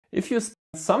If you spend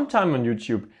some time on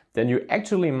YouTube, then you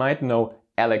actually might know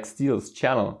Alec Steele's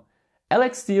channel.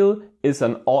 Alec Steele is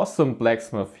an awesome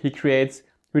blacksmith. He creates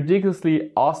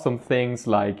ridiculously awesome things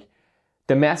like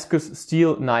Damascus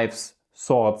steel knives,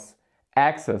 swords,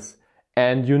 axes,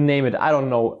 and you name it. I don't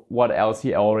know what else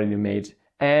he already made.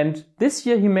 And this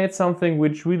year he made something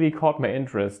which really caught my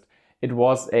interest. It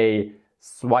was a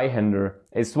Zweihänder.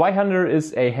 A Zweihänder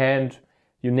is a hand,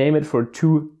 you name it, for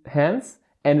two hands,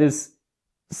 and is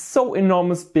so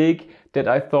enormous big that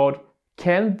I thought,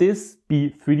 can this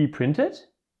be 3D printed?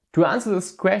 To answer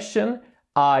this question,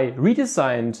 I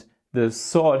redesigned the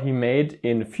sword he made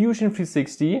in Fusion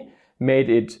 360, made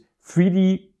it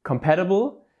 3D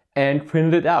compatible and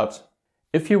printed it out.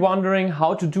 If you're wondering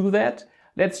how to do that,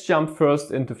 let's jump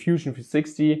first into Fusion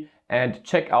 360 and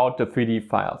check out the 3D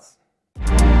files.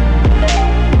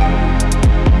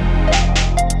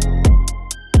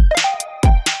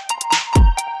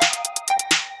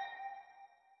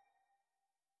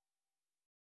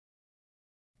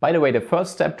 By the way, the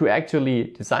first step to actually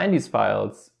design these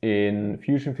files in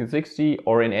Fusion 360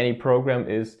 or in any program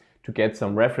is to get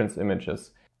some reference images.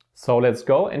 So let's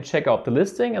go and check out the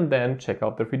listing and then check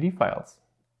out the 3D files.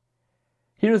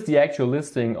 Here is the actual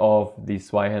listing of the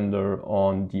Zweihänder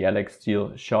on the Alec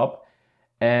Steele shop,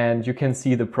 and you can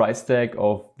see the price tag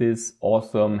of this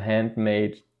awesome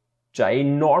handmade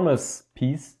ginormous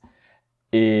piece.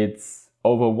 It's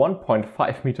over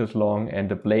 1.5 meters long and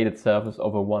the blade itself is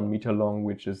over 1 meter long,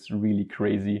 which is really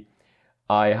crazy.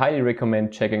 I highly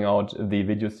recommend checking out the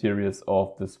video series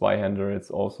of the Zweihänder. It's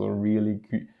also really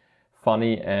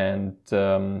funny and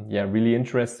really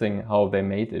interesting how they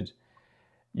made it.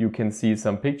 You can see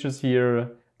some pictures here.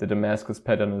 The Damascus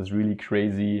pattern is really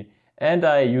crazy, and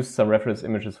I used some reference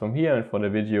images from here and for the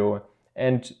video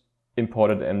and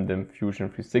imported them in Fusion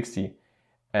 360.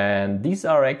 And these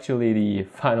are actually the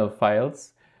final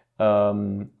files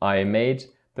I made.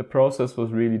 The process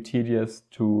was really tedious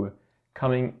to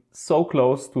coming so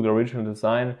close to the original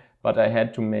design, but I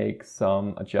had to make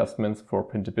some adjustments for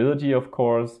printability, of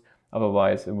course,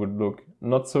 otherwise it would look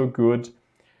not so good.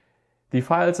 The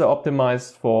files are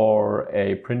optimized for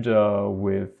a printer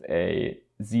with a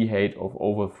Z height of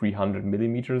over 300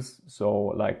 millimeters, so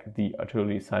like the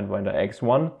Artillery Sidewinder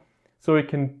X1. So it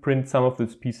can print some of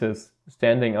these pieces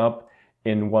standing up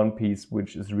in one piece,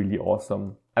 which is really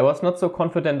awesome. I was not so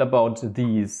confident about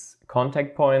these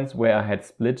contact points where I had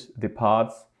split the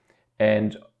parts,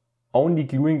 and only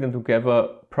gluing them together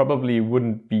probably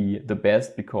wouldn't be the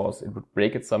best because it would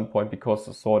break at some point because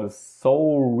the sword is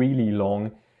so really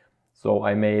long. So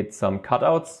I made some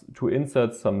cutouts to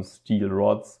insert some steel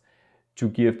rods to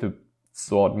give the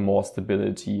sword more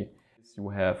stability. You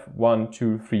have 1,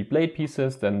 2, 3 blade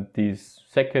pieces, then this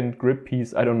second grip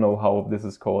piece, I don't know how this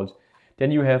is called.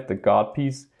 Then you have the guard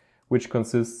piece, which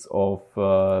consists of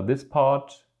this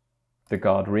part, the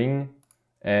guard ring,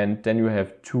 and then you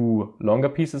have 2 longer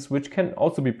pieces, which can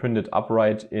also be printed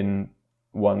upright in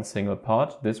one single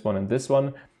part, this one and this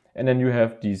one. And then you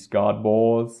have these guard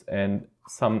balls and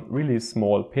some really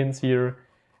small pins here,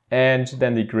 and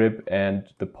then the grip and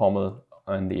the pommel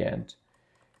on the end.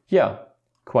 Yeah.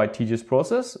 Quite tedious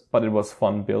process, but it was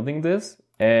fun building this.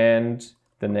 And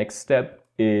the next step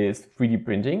is 3D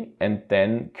printing and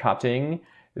then cutting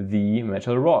the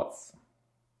metal rods.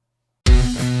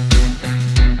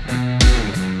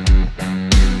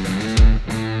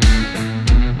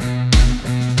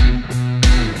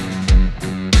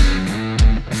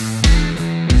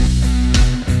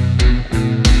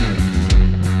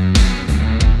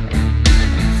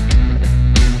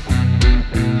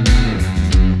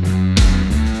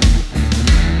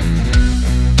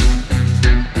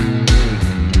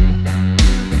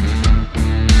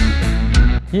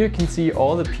 Here you can see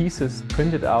all the pieces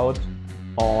printed out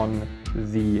on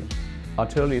the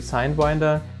Artillery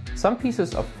Sidewinder. Some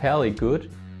pieces are fairly good,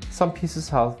 some pieces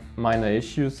have minor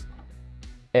issues,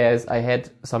 as I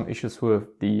had some issues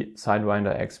with the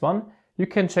Sidewinder X1. You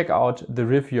can check out the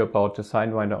review about the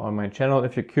Sidewinder on my channel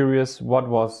if you're curious what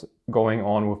was going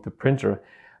on with the printer.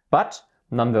 But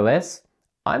nonetheless,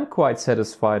 I'm quite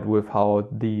satisfied with how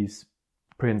these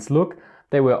prints look.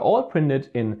 They were all printed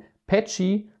in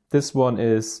PETG. This one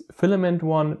is Filament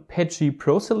 1 PETG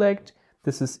Pro Select,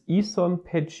 this is Esun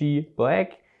PETG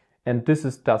Black, and this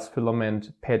is Dust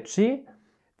Filament PETG.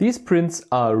 These prints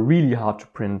are really hard to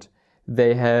print.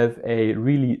 They have a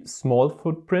really small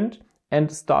footprint and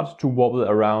start to wobble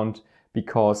around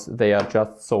because they are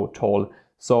just so tall.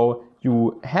 So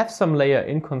you have some layer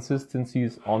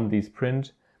inconsistencies on this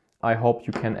print. I hope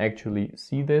you can actually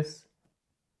see this.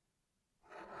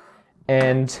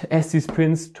 And as these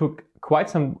prints took quite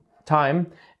some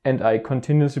time and I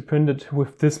continuously print it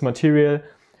with this material.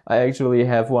 I actually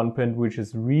have one print which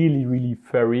is really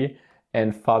furry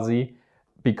and fuzzy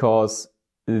because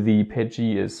the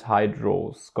PETG is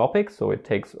hydroscopic, so it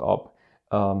takes up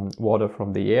water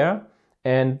from the air,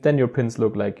 and then your prints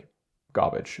look like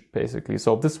garbage basically.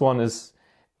 So this one is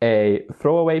a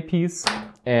throwaway piece,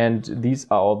 and these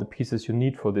are all the pieces you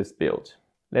need for this build.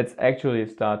 Let's actually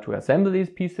start to assemble these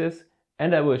pieces,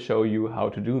 and I will show you how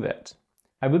to do that.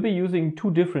 I will be using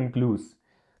two different glues.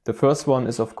 The first one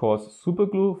is of course super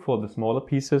glue for the smaller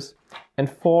pieces, and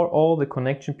for all the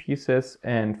connection pieces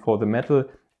and for the metal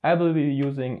I will be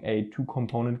using a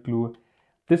 2-component glue.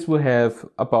 This will have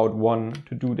about 1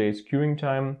 to 2 days curing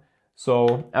time,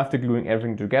 so after gluing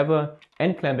everything together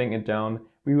and clamping it down,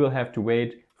 we will have to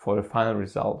wait for the final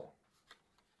result.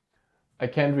 I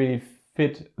can't really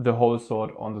fit the whole sword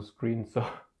on the screen, so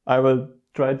I will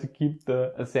try to keep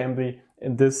the assembly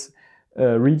in this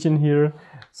region here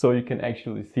so you can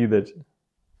actually see that.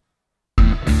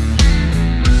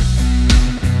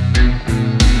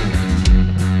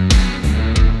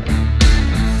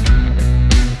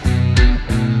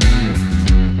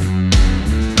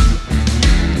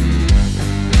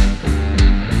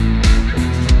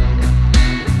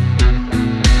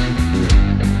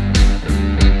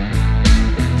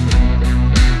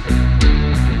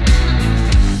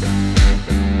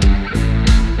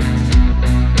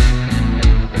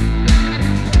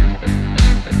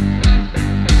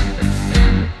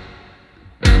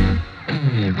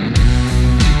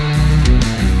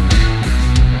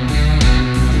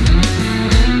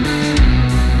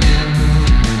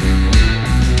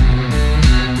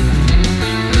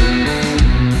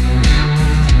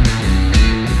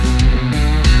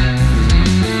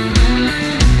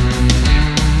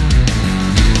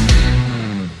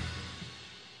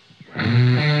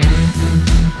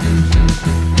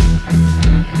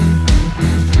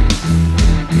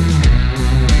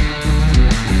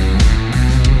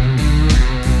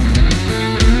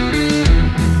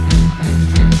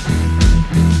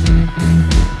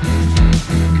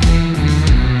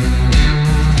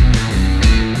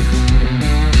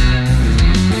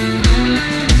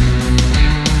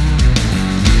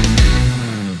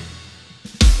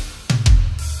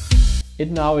 It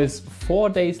now is 4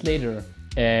 days later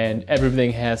and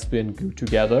everything has been glued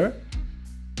together.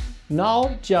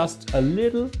 Now just a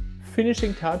little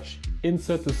finishing touch,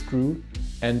 insert the screw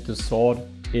and the sword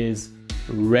is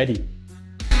ready.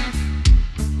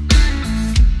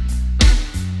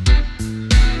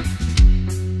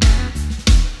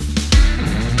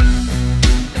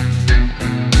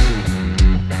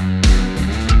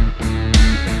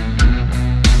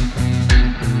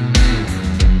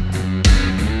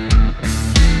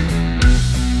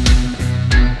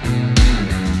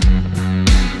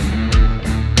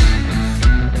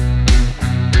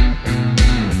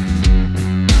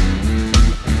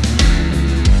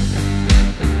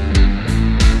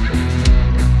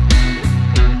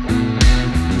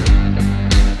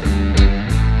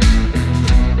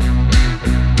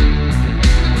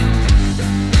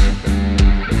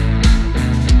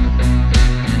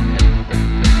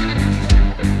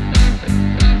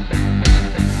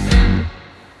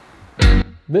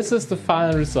 This is the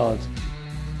final result.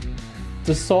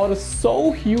 The sword is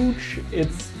so huge,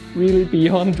 it's really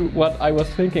beyond what I was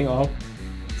thinking of.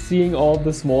 Seeing all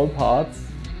the small parts,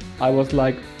 I was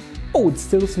like, oh, it's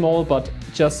still small, but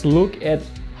just look at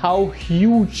how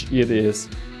huge it is.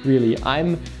 Really,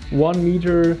 I'm 1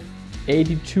 meter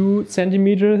 82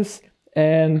 centimeters,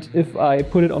 and if I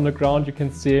put it on the ground, you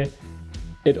can see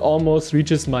it almost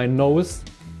reaches my nose.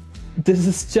 This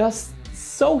is just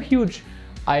so huge.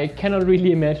 I cannot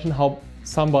really imagine how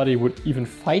somebody would even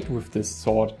fight with this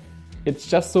sword. It's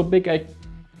just so big I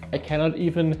cannot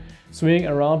even swing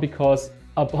around because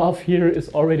above here is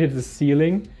already the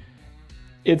ceiling.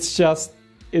 It's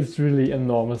really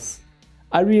enormous.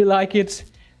 I really like it.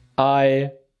 I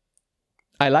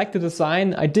like the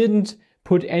design. I didn't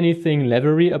put anything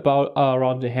leathery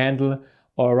around the handle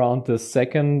or around the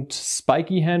second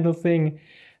spiky handle thing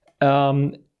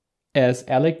as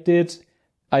Alec did.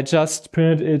 I just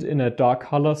printed it in a dark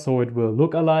color so it will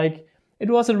look alike. It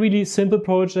was a really simple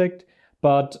project,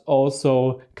 but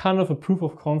also kind of a proof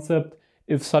of concept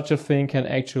if such a thing can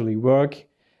actually work.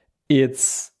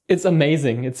 It's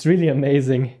amazing. It's really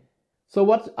amazing. So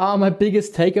what are my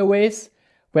biggest takeaways?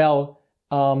 Well,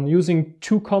 using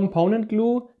 2-component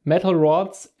glue, metal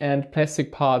rods and plastic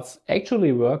parts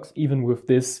actually works even with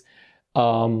this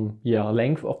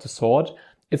length of the sword.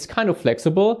 It's kind of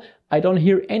flexible. I don't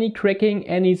hear any cracking,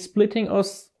 any splitting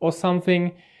or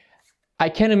something. I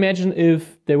can imagine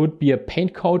if there would be a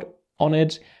paint coat on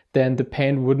it, then the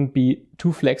paint wouldn't be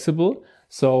too flexible.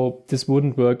 So this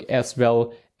wouldn't work as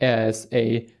well as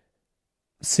a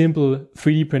simple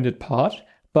 3D printed part.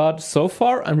 But so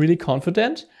far, I'm really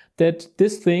confident that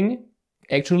this thing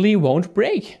actually won't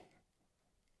break.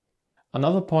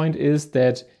 Another point is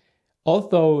that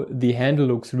although the handle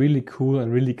looks really cool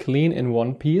and really clean in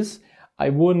one piece, I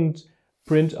wouldn't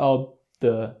print out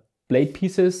the blade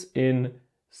pieces in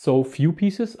so few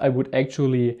pieces. I would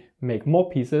actually make more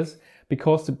pieces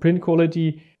because the print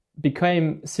quality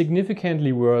became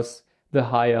significantly worse the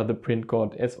higher the print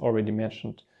got, as already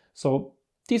mentioned. So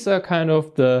these are kind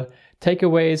of the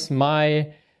takeaways,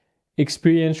 my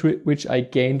experience which I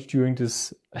gained during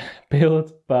this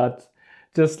build. But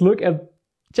just look at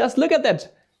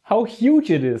that, how huge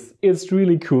it is. It's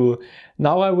really cool.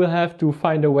 Now I will have to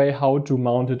find a way how to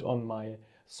mount it on my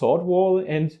sword wall.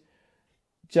 And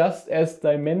just as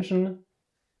dimension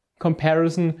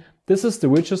comparison, this is the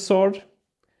Witcher sword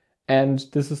and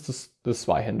this is the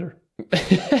Zweihänder.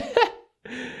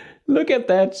 Look at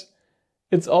that.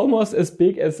 It's almost as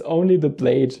big as only the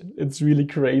blade. It's really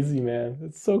crazy, man.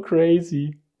 It's so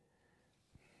crazy.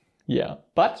 Yeah,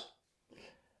 but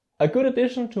a good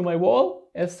addition to my wall.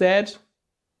 As said,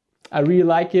 I really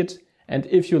like it. And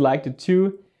if you liked it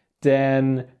too,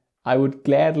 then I would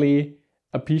gladly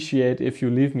appreciate if you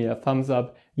leave me a thumbs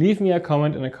up. Leave me a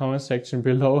comment in the comment section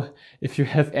below if you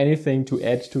have anything to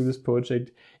add to this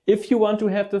project. If you want to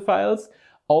have the files,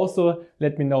 also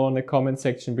let me know in the comment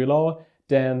section below.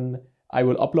 Then I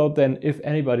will upload them if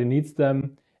anybody needs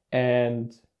them.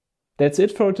 And that's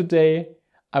it for today.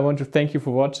 I want to thank you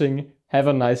for watching. Have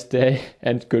a nice day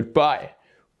and goodbye.